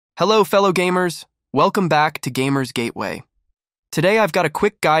Hello, fellow gamers. Welcome back to Gamerz Gateway. Today I've got a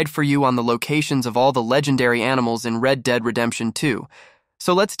quick guide for you on the locations of all the legendary animals in Red Dead Redemption 2.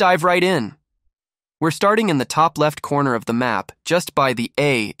 So let's dive right in. We're starting in the top left corner of the map, just by the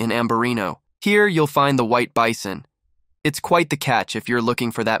A in Amberino. Here you'll find the White Bison. It's quite the catch if you're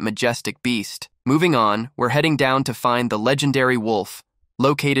looking for that majestic beast. Moving on, we're heading down to find the legendary wolf,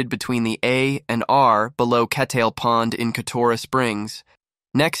 located between the A and R below Cattail Pond in Katora Springs.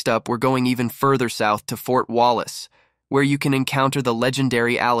 Next up, we're going even further south to Fort Wallace, where you can encounter the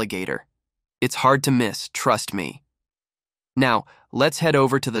legendary alligator. It's hard to miss, trust me. Now, let's head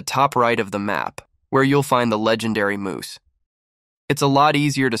over to the top right of the map, where you'll find the legendary moose. It's a lot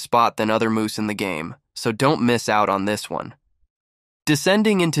easier to spot than other moose in the game, so don't miss out on this one.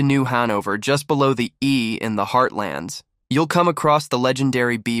 Descending into New Hanover, just below the E in the Heartlands, you'll come across the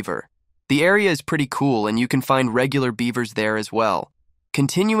legendary beaver. The area is pretty cool and you can find regular beavers there as well.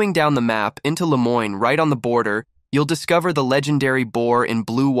 Continuing down the map into Lemoyne, right on the border, you'll discover the legendary boar in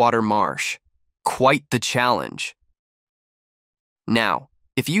Blue Water Marsh. Quite the challenge. Now,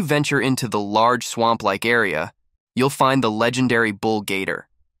 if you venture into the large swamp-like area, you'll find the legendary bull gator.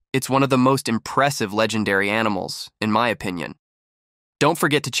 It's one of the most impressive legendary animals, in my opinion. Don't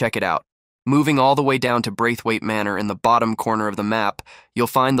forget to check it out. Moving all the way down to Braithwaite Manor in the bottom corner of the map, you'll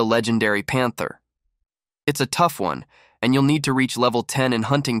find the legendary panther. It's a tough one, and you'll need to reach level 10 in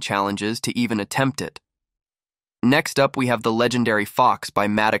hunting challenges to even attempt it. Next up, we have the legendary fox by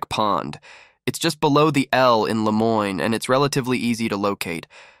Maddock Pond. It's just below the L in Lemoyne, and it's relatively easy to locate.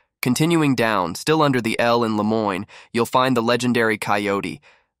 Continuing down, still under the L in Lemoyne, you'll find the legendary coyote.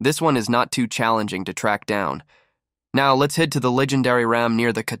 This one is not too challenging to track down. Now, let's head to the legendary ram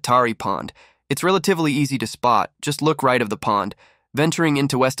near the Katari Pond. It's relatively easy to spot, just look right of the pond. Venturing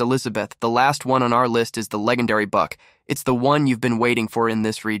into West Elizabeth, the last one on our list is the legendary buck. It's the one you've been waiting for in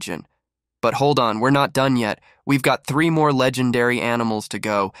this region. But hold on, we're not done yet. We've got 3 more legendary animals to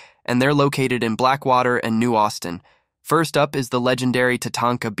go, and they're located in Blackwater and New Austin. First up is the legendary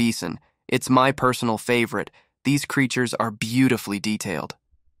Tatanka Bison. It's my personal favorite. These creatures are beautifully detailed.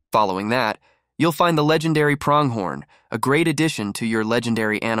 Following that, you'll find the legendary pronghorn, a great addition to your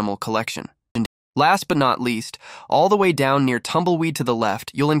legendary animal collection. Last but not least, all the way down near Tumbleweed to the left,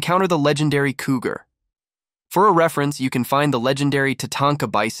 you'll encounter the legendary cougar. For a reference, you can find the legendary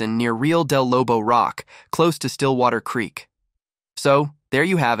Tatanka Bison near Real del Lobo Rock, close to Stillwater Creek. So, there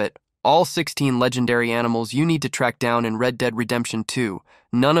you have it, all 16 legendary animals you need to track down in Red Dead Redemption 2.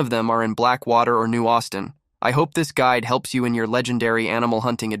 None of them are in Blackwater or New Austin. I hope this guide helps you in your legendary animal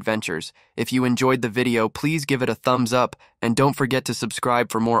hunting adventures. If you enjoyed the video, please give it a thumbs up, and don't forget to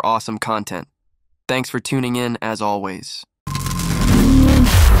subscribe for more awesome content. Thanks for tuning in, as always.